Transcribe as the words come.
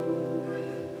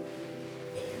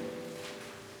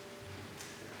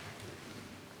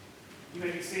may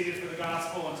be seated for the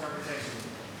gospel interpretation.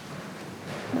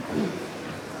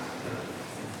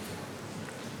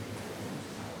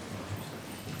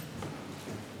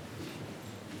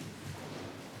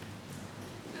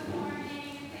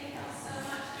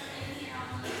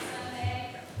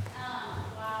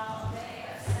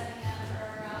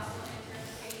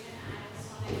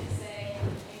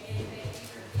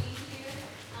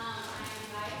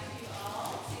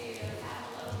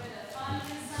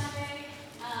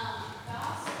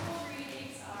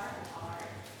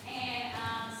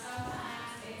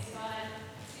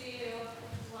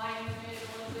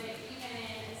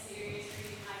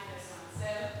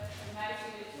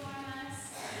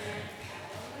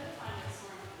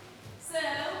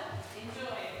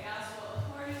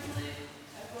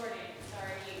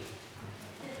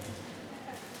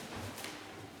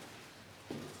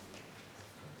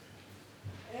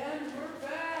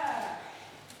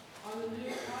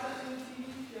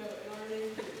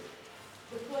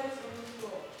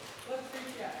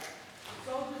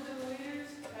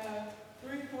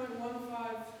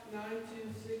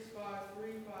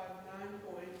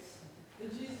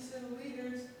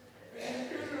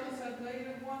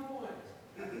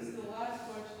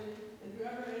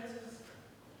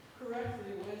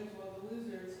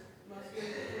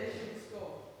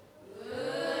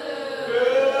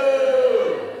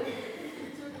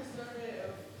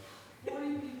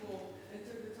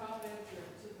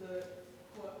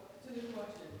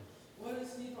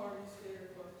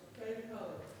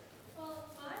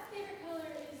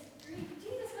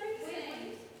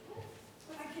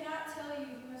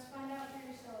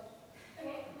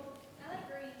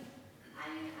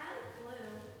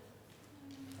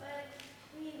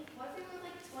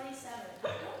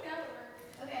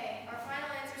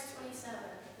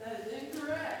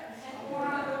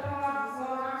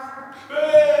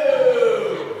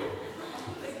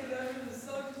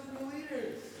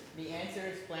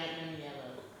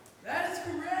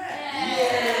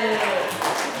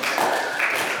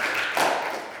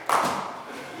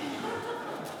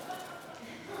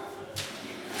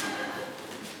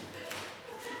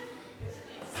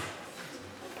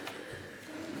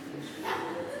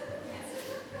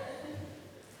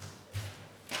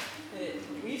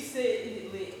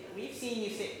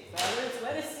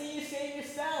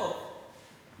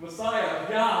 Messiah of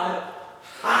God.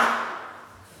 Ha!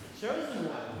 Chosen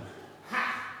one.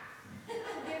 Ha!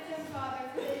 Forgive them,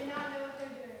 Father, for they do not know what they're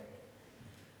doing.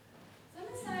 So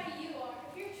Messiah you are,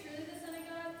 if you're truly the Son of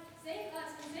God, save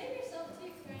us and save yourself too,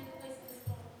 for you're in the place of this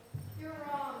world. You're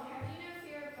wrong. Have you no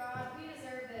fear of God? We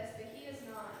deserve this, but he does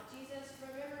not. Jesus,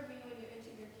 remember me when you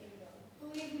enter your kingdom.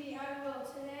 Believe me, I will.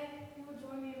 Today, you will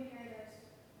join me in paradise.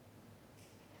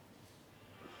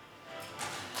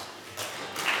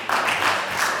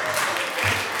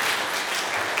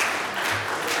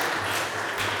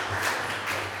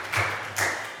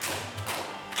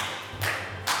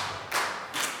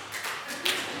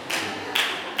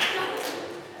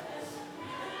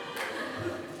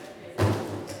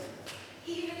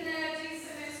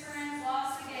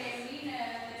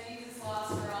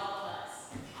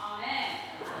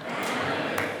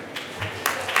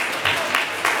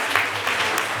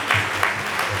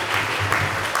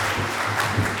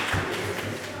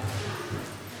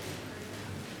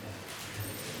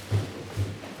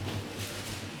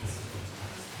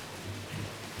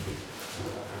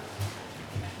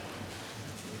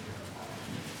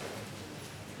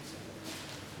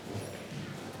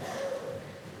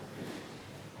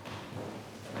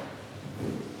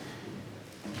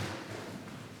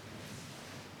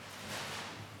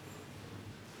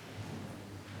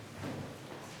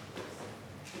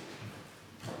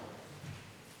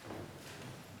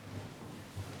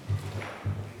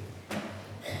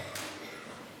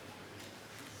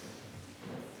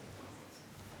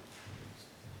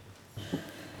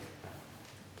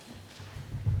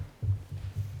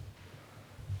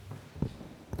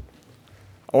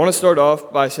 I want to start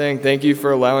off by saying thank you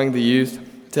for allowing the youth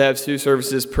to have 2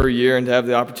 services per year and to have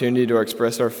the opportunity to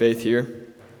express our faith here.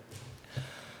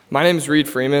 My name is Reed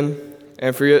Freeman,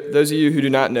 and for those of you who do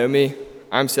not know me,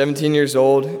 I'm 17 years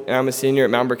old and I'm a senior at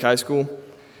Mountain Brook High School.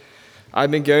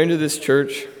 I've been going to this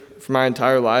church for my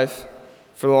entire life.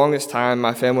 For the longest time,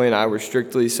 my family and I were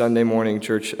strictly Sunday morning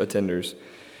church attenders.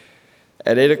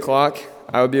 At 8 o'clock,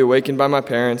 I would be awakened by my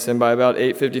parents, and by about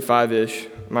 8:55-ish,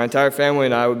 my entire family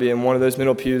and I would be in one of those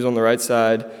middle pews on the right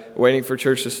side, waiting for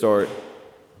church to start.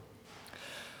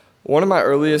 One of my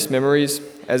earliest memories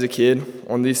as a kid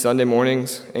on these Sunday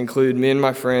mornings include me and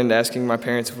my friend asking my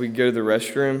parents if we could go to the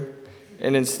restroom,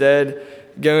 and instead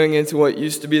going into what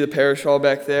used to be the parish hall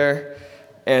back there,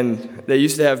 and they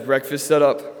used to have breakfast set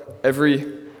up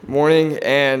every morning,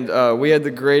 and we had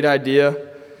the great idea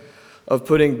of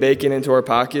putting bacon into our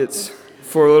pockets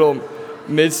for a little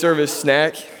mid-service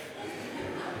snack.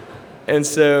 And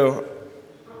so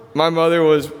my mother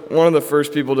was one of the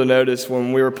first people to notice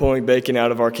when we were pulling bacon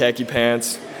out of our khaki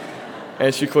pants,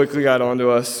 and she quickly got onto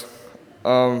us.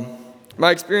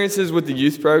 My experiences with the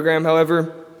youth program,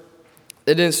 however,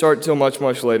 it didn't start until much,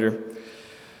 much later.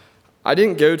 I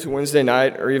didn't go to Wednesday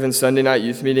night or even Sunday night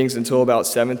youth meetings until about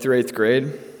 7th or 8th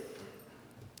grade.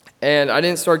 And I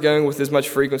didn't start going with as much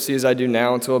frequency as I do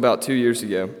now until about 2 years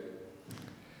ago.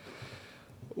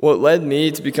 What led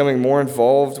me to becoming more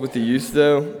involved with the youth,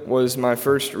 though, was my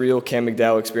first real Camp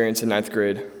McDowell experience in 9th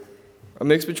grade. A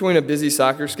mix between a busy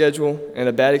soccer schedule and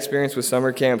a bad experience with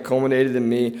summer camp culminated in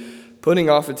me putting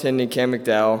off attending Camp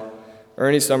McDowell, or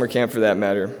any summer camp for that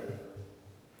matter.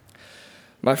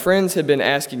 My friends had been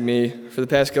asking me for the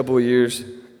past couple of years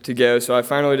to go, so I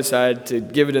finally decided to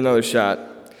give it another shot.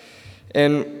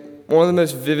 And one of the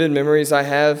most vivid memories I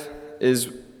have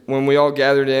is when we all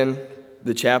gathered in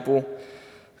the chapel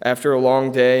after a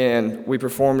long day and we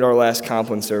performed our last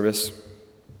Compline service.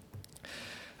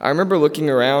 I remember looking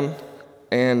around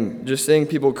and just seeing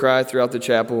people cry throughout the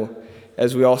chapel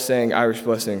as we all sang Irish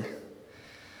Blessing.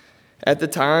 At the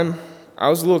time, I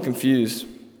was a little confused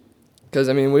because,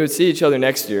 we would see each other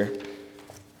next year.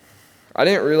 I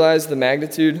didn't realize the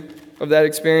magnitude of that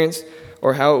experience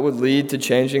or how it would lead to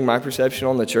changing my perception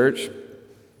on the church.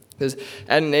 Because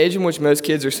at an age in which most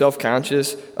kids are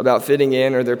self-conscious about fitting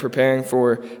in or they're preparing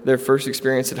for their first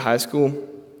experience at high school,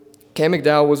 Camp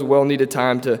McDowell was a well-needed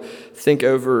time to think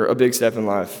over a big step in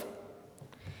life.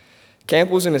 Camp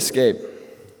was an escape.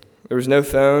 There was no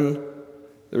phone,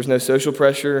 there was no social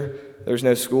pressure, there was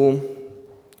no school.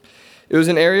 It was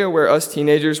an area where us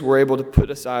teenagers were able to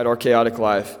put aside our chaotic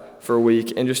life for a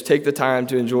week and just take the time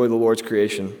to enjoy the Lord's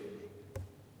creation.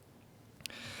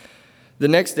 The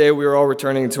next day, we were all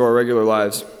returning to our regular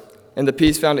lives, and the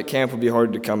peace found at camp would be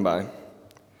hard to come by.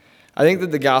 I think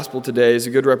that the gospel today is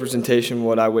a good representation of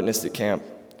what I witnessed at camp.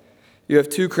 You have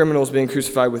two criminals being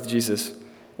crucified with Jesus,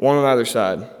 one on either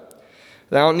side.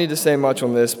 Now, I don't need to say much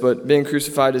on this, but being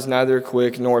crucified is neither a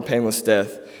quick nor a painless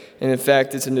death, and in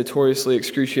fact, it's a notoriously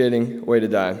excruciating way to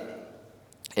die.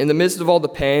 In the midst of all the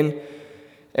pain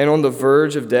and on the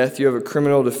verge of death, you have a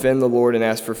criminal defend the Lord and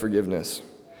ask for forgiveness.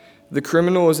 The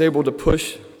criminal is able to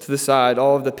push to the side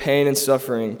all of the pain and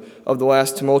suffering of the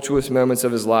last tumultuous moments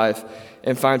of his life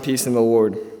and find peace in the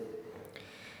Lord.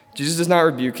 Jesus does not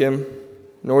rebuke him,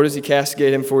 nor does he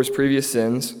castigate him for his previous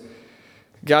sins.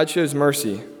 God shows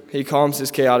mercy. He calms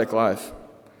his chaotic life.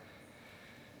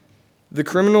 The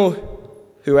criminal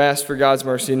who asks for God's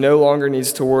mercy no longer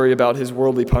needs to worry about his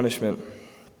worldly punishment.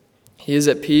 He is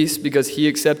at peace because he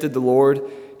accepted the Lord,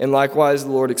 and likewise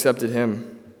the Lord accepted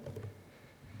him.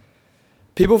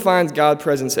 People find God's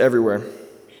presence everywhere.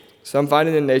 Some find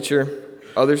it in nature,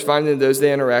 others find it in those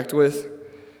they interact with,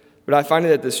 but I find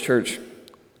it at this church.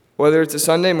 Whether it's a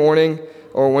Sunday morning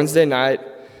or a Wednesday night,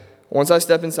 once I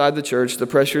step inside the church, the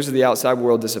pressures of the outside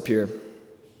world disappear.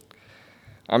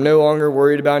 I'm no longer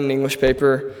worried about an English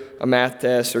paper, a math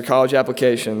test, or college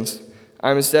applications.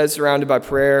 I'm instead surrounded by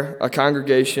prayer, a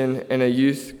congregation, and a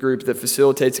youth group that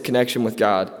facilitates a connection with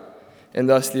God, and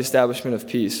thus the establishment of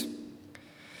peace.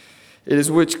 It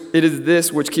is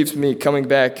this which keeps me coming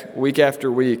back week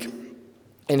after week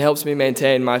and helps me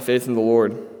maintain my faith in the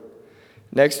Lord.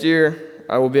 Next year,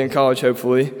 I will be in college,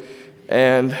 hopefully,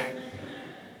 and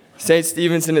St.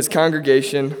 Stephen's and its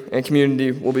congregation and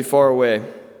community will be far away.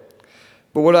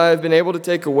 But what I have been able to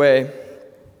take away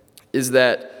is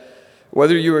that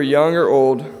whether you are young or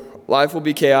old, life will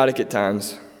be chaotic at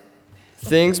times.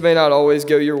 Things may not always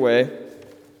go your way,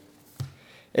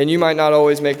 and you might not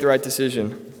always make the right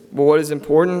decision. But what is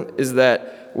important is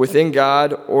that within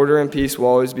God, order and peace will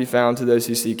always be found to those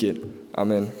who seek it.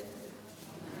 Amen.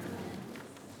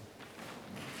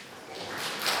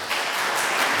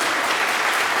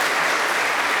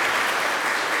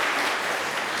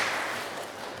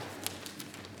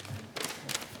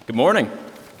 Good morning.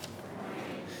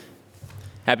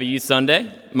 Happy Youth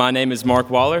Sunday. My name is Mark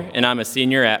Waller, and I'm a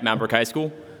senior at Mount Brook High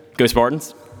School. Go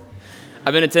Spartans.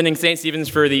 I've been attending St. Stephen's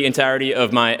for the entirety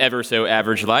of my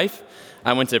ever-so-average life.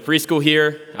 I went to preschool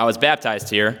here. I was baptized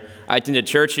here. I attended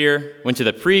church here, went to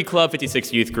the pre-Club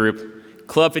 56 youth group,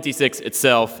 Club 56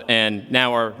 itself, and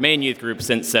now our main youth group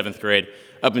since 7th grade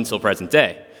up until present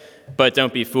day. But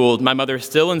don't be fooled. My mother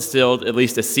still instilled at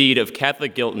least a seed of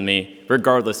Catholic guilt in me,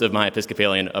 regardless of my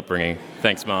Episcopalian upbringing.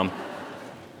 Thanks, Mom.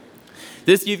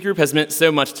 This youth group has meant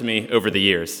so much to me over the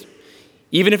years.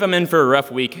 Even if I'm in for a rough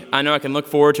week, I know I can look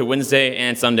forward to Wednesday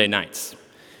and Sunday nights.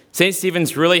 St.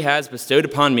 Stephen's really has bestowed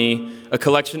upon me a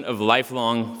collection of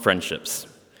lifelong friendships.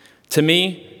 To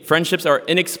me, friendships are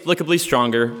inexplicably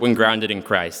stronger when grounded in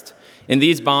Christ, and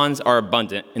these bonds are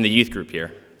abundant in the youth group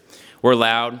here. We're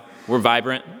loud, we're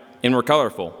vibrant, and we're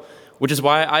colorful, which is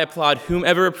why I applaud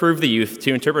whomever approved the youth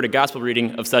to interpret a gospel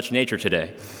reading of such nature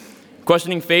today.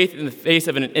 Questioning faith in the face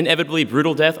of an inevitably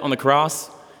brutal death on the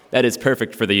cross, that is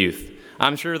perfect for the youth.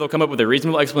 I'm sure they'll come up with a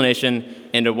reasonable explanation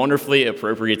and a wonderfully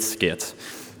appropriate skit.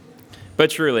 But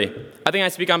truly, I think I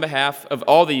speak on behalf of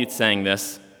all the youth saying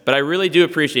this, but I really do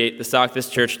appreciate the stock this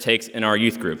church takes in our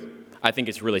youth group. I think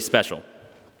it's really special.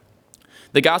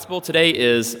 The gospel today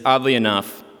is, oddly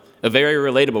enough, a very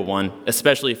relatable one,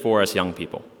 especially for us young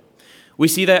people. We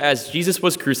see that as Jesus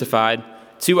was crucified,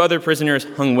 2 other prisoners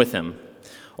hung with him.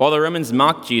 While the Romans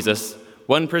mocked Jesus,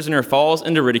 one prisoner falls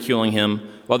into ridiculing him,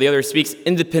 while the other speaks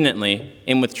independently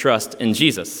and with trust in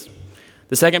Jesus.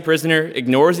 The second prisoner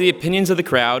ignores the opinions of the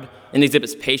crowd and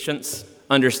exhibits patience,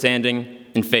 understanding,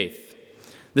 and faith.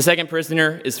 The second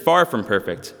prisoner is far from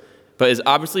perfect, but is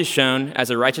obviously shown as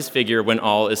a righteous figure when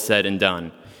all is said and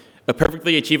done, a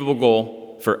perfectly achievable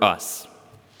goal for us.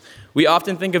 We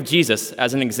often think of Jesus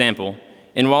as an example,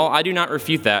 and while I do not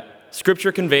refute that,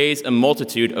 Scripture conveys a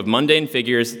multitude of mundane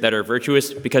figures that are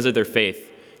virtuous because of their faith,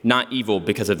 not evil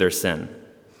because of their sin.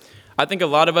 I think a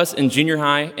lot of us in junior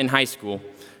high and high school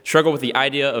struggle with the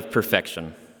idea of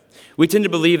perfection. We tend to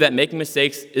believe that making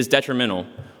mistakes is detrimental,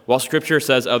 while Scripture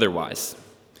says otherwise.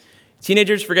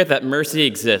 Teenagers forget that mercy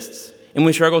exists, and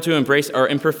we struggle to embrace our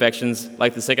imperfections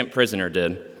like the second prisoner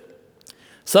did.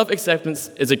 Self-acceptance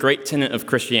is a great tenet of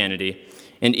Christianity,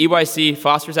 and EYC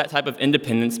fosters that type of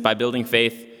independence by building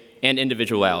faith and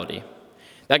individuality.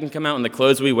 That can come out in the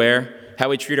clothes we wear, how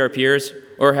we treat our peers,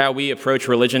 or how we approach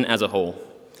religion as a whole.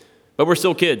 But we're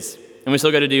still kids, and we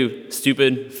still got to do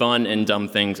stupid, fun, and dumb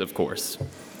things, of course.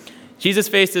 Jesus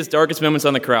faced his darkest moments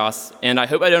on the cross, and I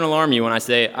hope I don't alarm you when I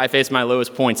say I face my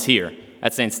lowest points here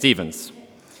at St. Stephen's.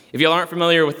 If y'all aren't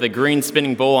familiar with the green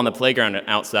spinning bowl on the playground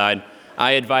outside,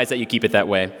 I advise that you keep it that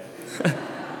way.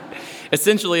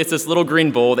 Essentially, it's this little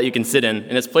green bowl that you can sit in,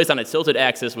 and it's placed on a tilted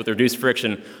axis with reduced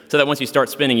friction so that once you start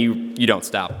spinning, you don't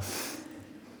stop.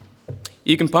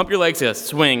 You can pump your legs to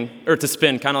spin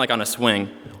kind of like on a swing,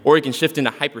 or you can shift into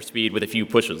hyperspeed with a few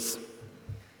pushes.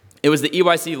 It was the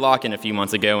EYC lock-in a few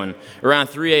months ago, and around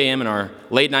 3 a.m. in our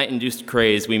late-night-induced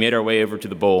craze, we made our way over to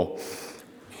the bowl.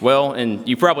 Well, and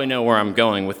you probably know where I'm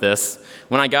going with this.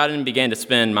 When I got in and began to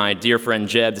spin, my dear friend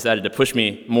Jeb decided to push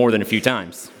me more than a few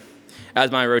times. As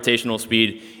my rotational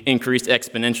speed increased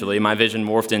exponentially, my vision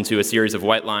morphed into a series of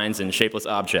white lines and shapeless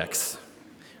objects.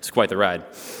 It's quite the ride.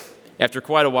 After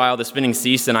quite a while, the spinning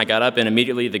ceased, and I got up, and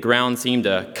immediately the ground seemed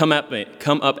to come up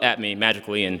at me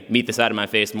magically and meet the side of my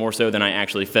face more so than I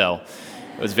actually fell.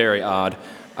 It was very odd.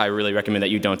 I really recommend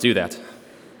that you don't do that.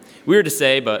 Weird to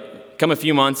say, but come a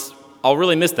few months, I'll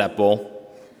really miss that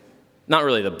bowl. Not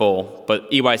really the bowl, but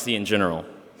EYC in general.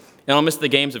 And I'll miss the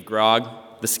games of grog,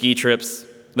 the ski trips,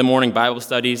 the morning Bible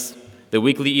studies, the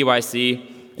weekly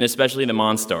EYC, and especially the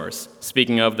Monstars.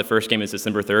 Speaking of, the first game is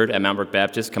December 3rd at Mount Brook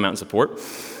Baptist. Come out and support.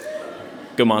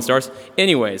 Go Monstars.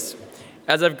 Anyways,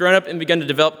 as I've grown up and begun to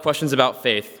develop questions about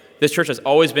faith, this church has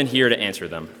always been here to answer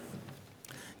them.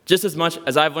 Just as much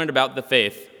as I've learned about the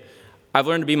faith, I've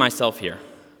learned to be myself here.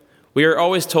 We are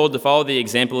always told to follow the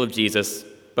example of Jesus,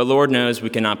 but Lord knows we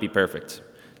cannot be perfect.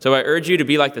 So I urge you to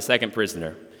be like the second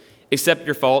prisoner. Accept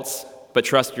your faults, but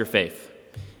trust your faith.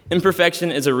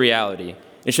 Imperfection is a reality.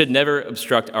 It should never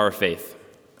obstruct our faith.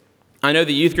 I know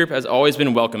the youth group has always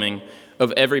been welcoming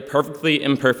of every perfectly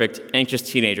imperfect, anxious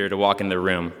teenager to walk in their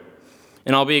room.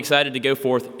 And I'll be excited to go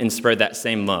forth and spread that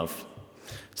same love.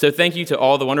 So thank you to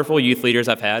all the wonderful youth leaders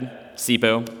I've had,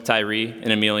 Sipo, Tyree,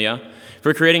 and Amelia,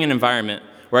 for creating an environment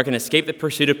where I can escape the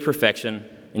pursuit of perfection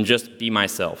and just be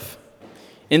myself.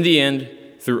 In the end,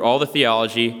 through all the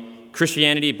theology,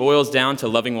 Christianity boils down to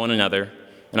loving one another,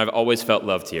 and I've always felt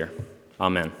loved here.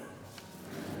 Amen.